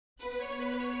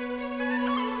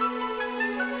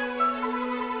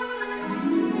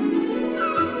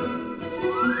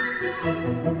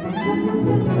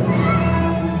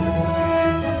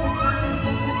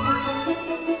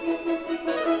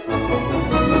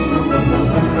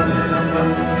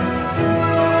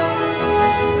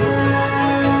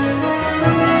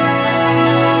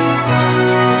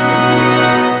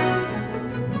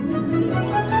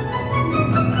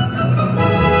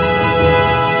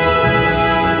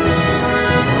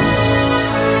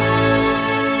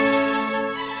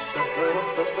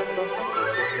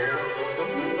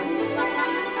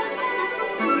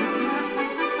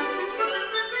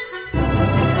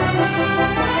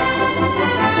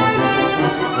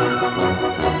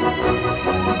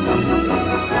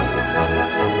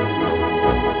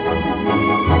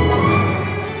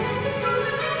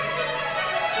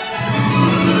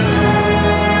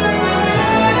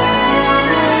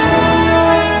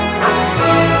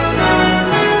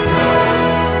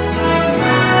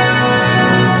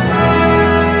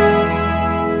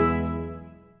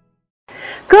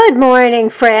Good morning,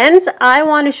 friends. I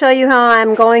want to show you how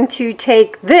I'm going to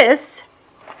take this,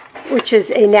 which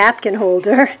is a napkin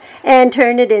holder, and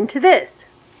turn it into this.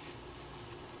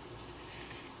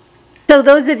 So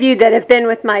those of you that have been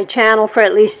with my channel for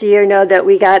at least a year know that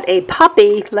we got a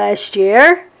puppy last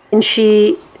year, and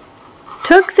she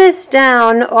took this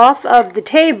down off of the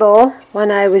table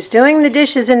when I was doing the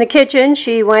dishes in the kitchen.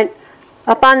 She went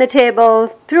up on the table,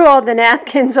 threw all the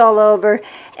napkins all over,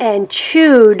 and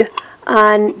chewed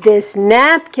on this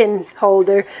napkin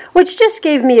holder, which just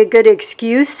gave me a good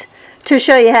excuse to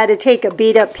show you how to take a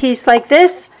beat up piece like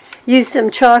this, use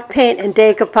some chalk paint and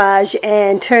decoupage,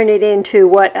 and turn it into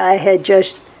what I had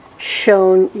just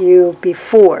shown you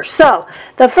before. So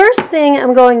the first thing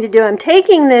I'm going to do, I'm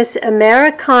taking this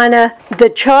Americana, the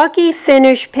chalky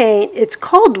finish paint. It's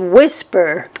called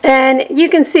Whisper, and you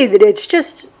can see that it's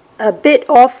just a bit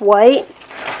off-white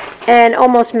and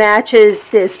almost matches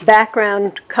this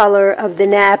background color of the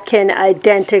napkin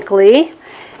identically.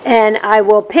 And I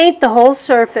will paint the whole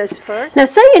surface first. Now,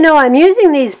 so you know, I'm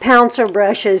using these pouncer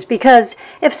brushes because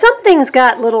if something's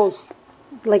got little,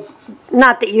 like,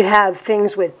 not that you have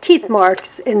things with teeth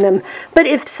marks in them, but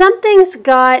if something's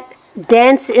got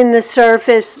dents in the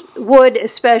surface, wood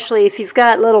especially, if you've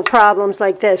got little problems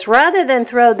like this, rather than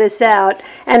throw this out,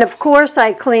 and of course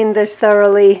I cleaned this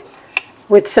thoroughly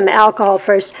with some alcohol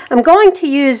first, I'm going to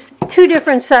use two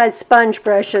different size sponge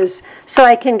brushes so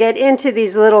I can get into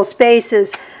these little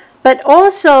spaces. But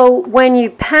also, when you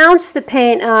pounce the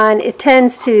paint on, it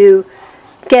tends to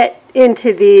get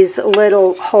into these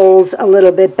little holes a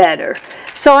little bit better.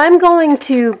 So I'm going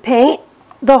to paint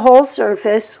the whole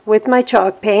surface with my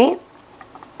chalk paint.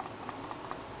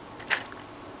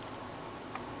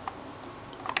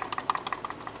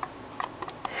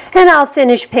 And I'll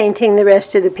finish painting the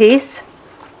rest of the piece.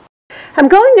 I'm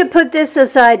going to put this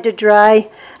aside to dry.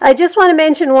 I just want to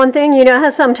mention one thing. You know how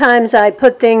sometimes I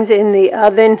put things in the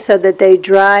oven so that they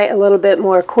dry a little bit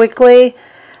more quickly?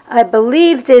 I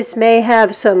believe this may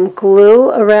have some glue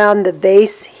around the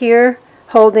base here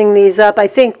holding these up. I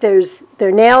think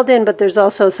they're nailed in, but there's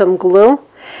also some glue.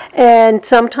 And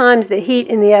sometimes the heat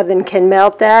in the oven can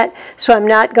melt that. So I'm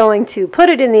not going to put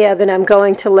it in the oven. I'm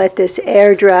going to let this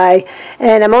air dry.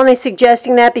 And I'm only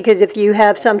suggesting that because if you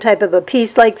have some type of a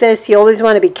piece like this, you always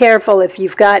want to be careful if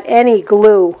you've got any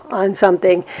glue on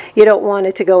something. You don't want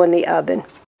it to go in the oven.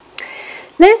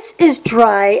 This is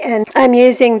dry, and I'm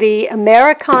using the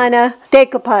Americana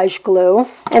decoupage glue,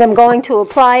 and I'm going to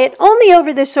apply it only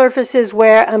over the surfaces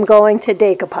where I'm going to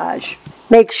decoupage.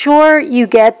 Make sure you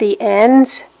get the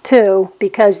ends too,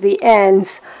 because the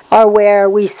ends are where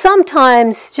we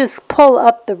sometimes just pull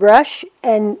up the brush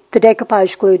and the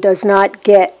decoupage glue does not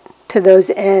get to those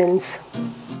ends.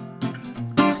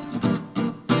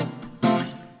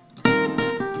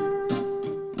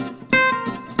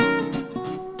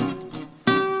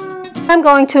 I'm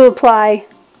going to apply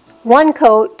one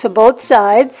coat to both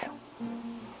sides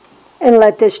and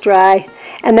let this dry.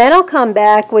 And then I'll come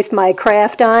back with my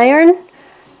craft iron.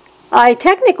 I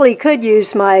technically could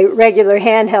use my regular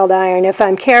handheld iron if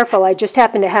I'm careful. I just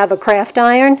happen to have a craft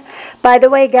iron. By the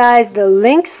way, guys, the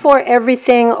links for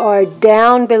everything are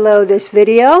down below this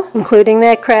video, including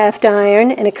that craft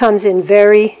iron, and it comes in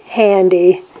very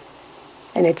handy.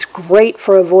 And it's great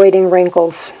for avoiding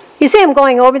wrinkles. You see I'm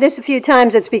going over this a few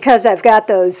times. It's because I've got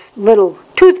those little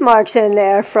tooth marks in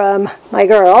there from my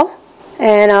girl.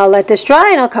 And I'll let this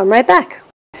dry and I'll come right back.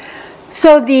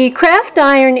 So the craft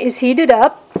iron is heated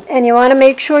up, and you want to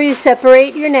make sure you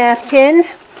separate your napkin.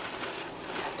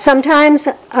 Sometimes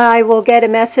I will get a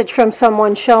message from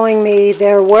someone showing me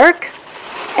their work,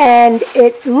 and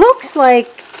it looks like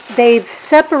they've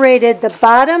separated the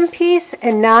bottom piece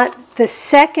and not the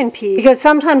second piece, because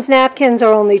sometimes napkins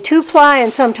are only 2-ply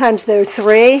and sometimes they're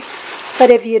 3. But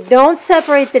if you don't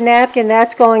separate the napkin,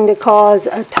 that's going to cause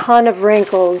a ton of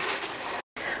wrinkles.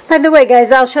 By the way,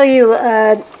 guys, I'll show you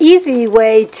an easy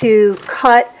way to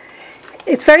cut.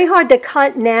 It's very hard to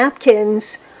cut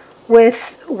napkins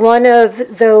with one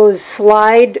of those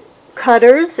slide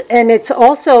cutters, and it's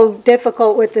also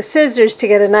difficult with the scissors to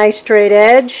get a nice straight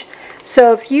edge.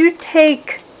 So if you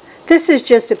take, this is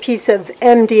just a piece of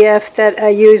MDF that I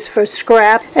use for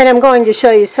scrap, and I'm going to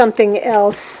show you something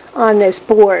else on this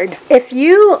board. If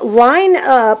you line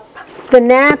up the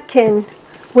napkin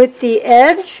with the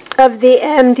edge of the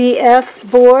MDF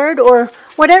board, or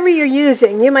whatever you're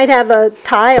using, you might have a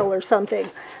tile or something,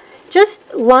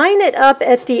 just line it up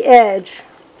at the edge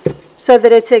so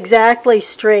that it's exactly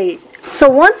straight. So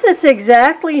once it's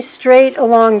exactly straight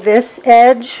along this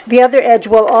edge, the other edge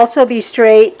will also be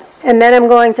straight, and then I'm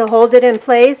going to hold it in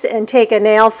place and take a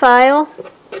nail file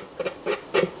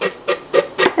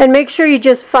And make sure you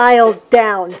just file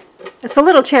down. It's a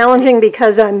little challenging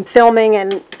because I'm filming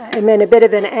and I'm in a bit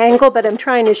of an angle, but I'm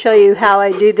trying to show you how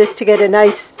I do this to get a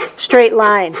nice straight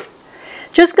line.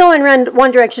 Just go in one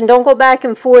direction. Don't go back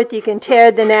and forth. You can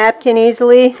tear the napkin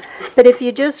easily. But if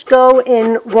you just go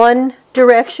in one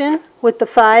direction with the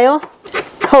file,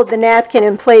 hold the napkin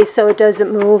in place so it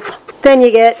doesn't move, then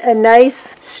you get a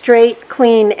nice, straight,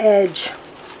 clean edge.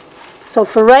 So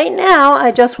for right now,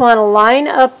 I just want to line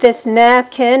up this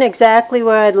napkin exactly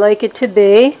where I'd like it to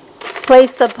be.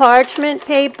 Place the parchment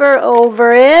paper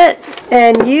over it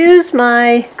and use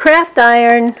my craft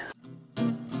iron .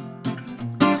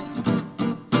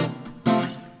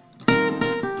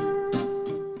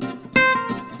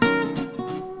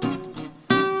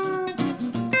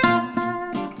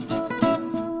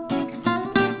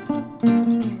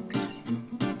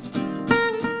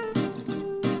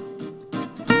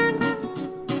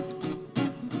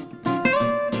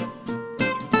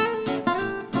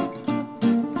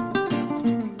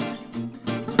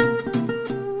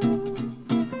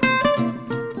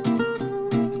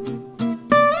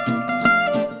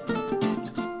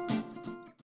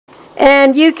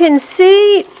 And you can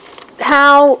see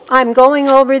how I'm going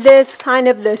over this, kind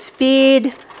of the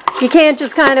speed. You can't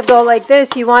just kind of go like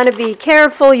this. You want to be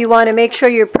careful. You want to make sure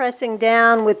you're pressing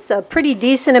down with a pretty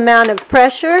decent amount of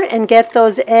pressure and get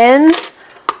those ends.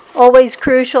 Always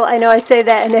crucial. I know I say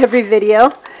that in every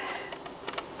video.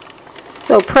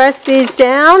 So press these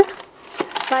down.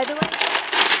 By the way,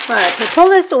 all right, so pull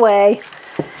this away.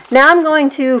 Now I'm going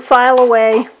to file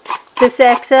away this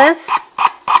excess.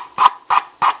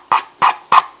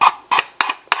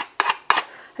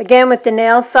 Again, with the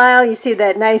nail file, you see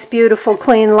that nice, beautiful,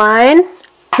 clean line.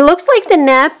 It looks like the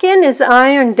napkin is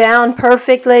ironed down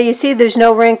perfectly. You see there's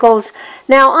no wrinkles.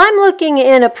 Now, I'm looking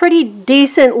in a pretty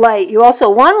decent light. You also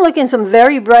want to look in some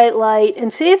very bright light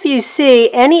and see if you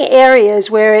see any areas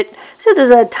where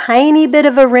there's a tiny bit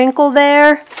of a wrinkle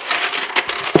there.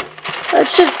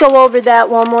 Let's just go over that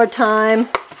one more time.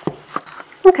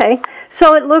 Okay,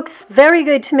 so it looks very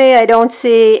good to me. I don't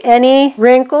see any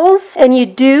wrinkles, and you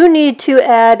do need to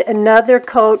add another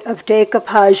coat of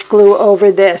decoupage glue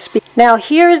over this. Now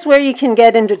here's where you can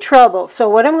get into trouble. So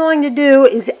what I'm going to do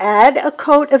is add a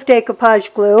coat of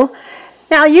decoupage glue.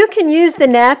 Now you can use the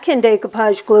napkin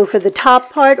decoupage glue for the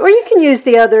top part, or you can use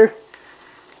the other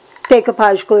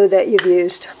decoupage glue that you've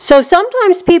used. So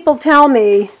sometimes people tell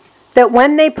me that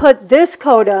when they put this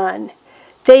coat on,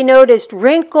 they noticed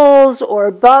wrinkles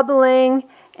or bubbling,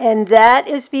 and that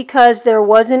is because there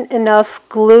wasn't enough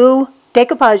glue,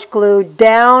 decoupage glue,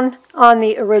 down on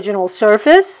the original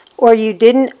surface, or you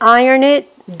didn't iron it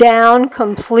down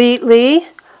completely,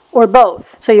 or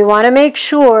both. So you want to make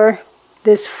sure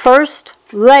this first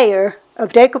layer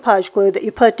of decoupage glue that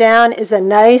you put down is a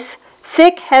nice,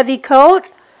 thick, heavy coat.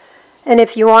 And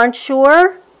if you aren't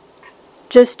sure,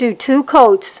 just do 2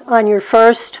 coats on your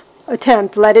first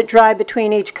attempt. Let it dry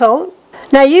between each coat.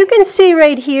 Now you can see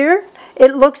right here,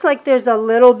 it looks like there's a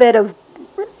little bit of,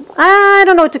 I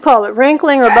don't know what to call it,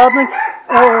 wrinkling or bubbling.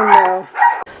 Oh no.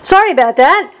 Sorry about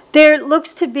that. There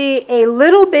looks to be a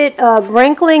little bit of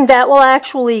wrinkling. That will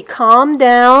actually calm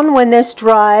down when this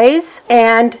dries.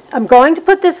 And I'm going to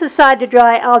put this aside to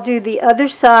dry. I'll do the other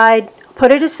side, put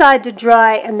it aside to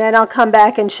dry, and then I'll come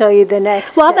back and show you the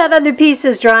next step. While that other piece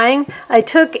is drying, I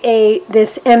took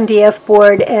this MDF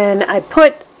board and I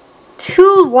put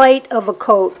too light of a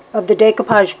coat of the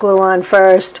decoupage glue on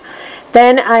first.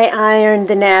 Then I ironed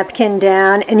the napkin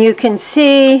down, and you can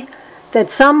see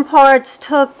that some parts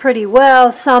took pretty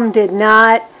well, some did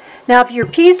not. Now if your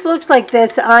piece looks like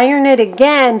this, iron it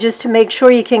again just to make sure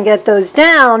you can get those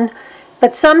down.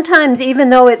 But sometimes,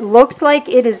 even though it looks like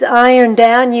it is ironed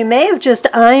down, you may have just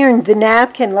ironed the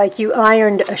napkin like you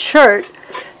ironed a shirt,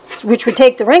 which would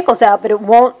take the wrinkles out, but it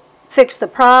won't fix the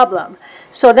problem.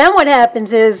 So then what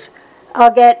happens is,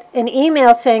 I'll get an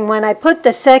email saying when I put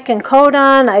the second coat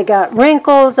on, I got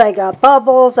wrinkles, I got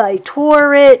bubbles, I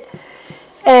tore it,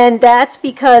 and that's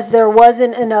because there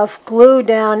wasn't enough glue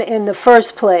down in the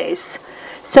first place.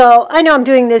 So I know I'm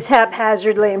doing this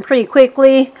haphazardly and pretty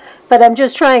quickly, but I'm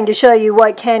just trying to show you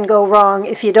what can go wrong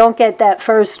if you don't get that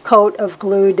first coat of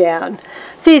glue down.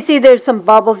 So you see there's some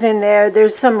bubbles in there,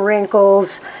 there's some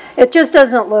wrinkles. It just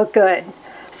doesn't look good.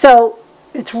 So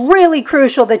it's really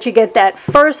crucial that you get that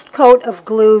first coat of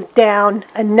glue down,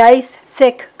 a nice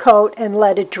thick coat, and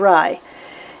let it dry.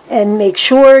 And make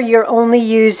sure you're only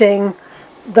using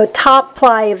the top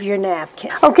ply of your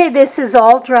napkin. Okay, this is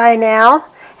all dry now.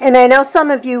 And I know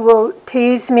some of you will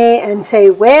tease me and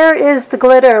say, where is the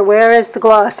glitter? Where is the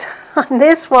gloss? On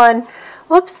this one,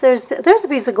 Oops, there's a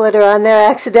piece of glitter on there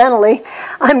accidentally.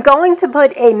 I'm going to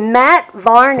put a matte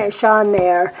varnish on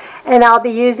there, and I'll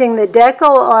be using the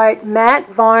DecoArt matte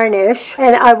varnish,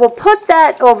 and I will put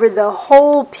that over the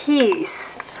whole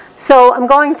piece. So I'm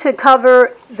going to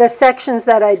cover the sections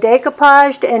that I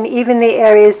decoupaged and even the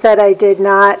areas that I did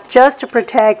not, just to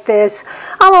protect this.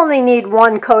 I'll only need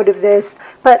one coat of this,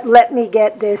 but let me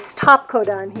get this top coat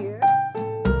on here.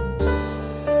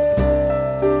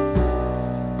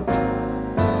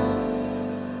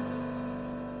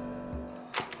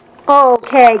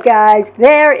 Okay guys,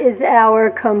 there is our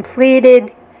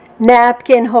completed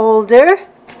napkin holder.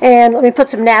 And let me put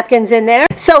some napkins in there.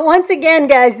 So once again,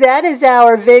 guys, that is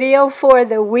our video for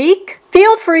the week.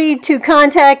 Feel free to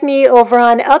contact me over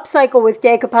on Upcycle with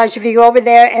Decoupage. If you go over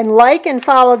there and like and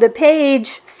follow the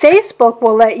page, Facebook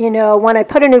will let you know when I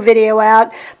put a new video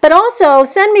out. But also,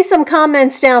 send me some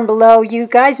comments down below. You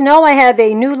guys know I have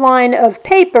a new line of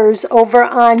papers over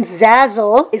on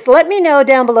Zazzle. Let me know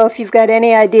down below if you've got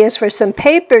any ideas for some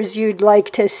papers you'd like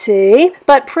to see.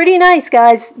 But pretty nice,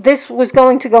 guys. This was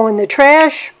going to go in the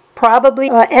trash,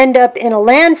 probably end up in a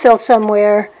landfill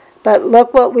somewhere. But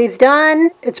look what we've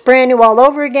done. It's brand new all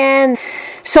over again.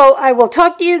 So I will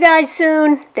talk to you guys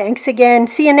soon. Thanks again.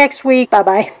 See you next week.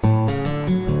 Bye-bye.